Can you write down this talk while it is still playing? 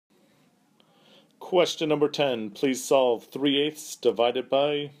Question number 10. Please solve 3/8 divided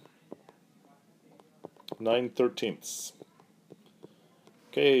by 9/13.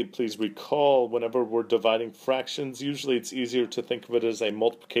 Okay, please recall whenever we're dividing fractions, usually it's easier to think of it as a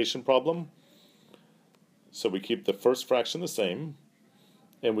multiplication problem. So we keep the first fraction the same,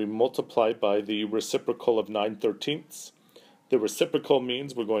 and we multiply by the reciprocal of 9/13. The reciprocal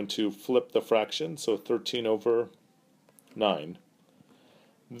means we're going to flip the fraction, so 13 over 9.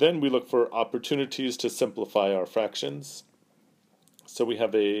 Then we look for opportunities to simplify our fractions. So we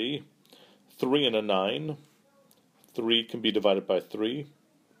have a 3 and a 9. 3 can be divided by 3.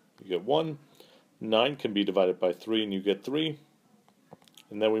 You get 1. 9 can be divided by 3 and you get 3.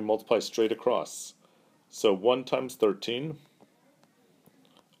 And then we multiply straight across. So 1 times 13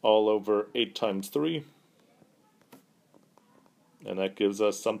 all over 8 times 3. And that gives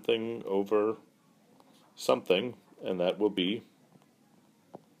us something over something, and that will be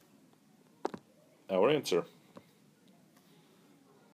our answer.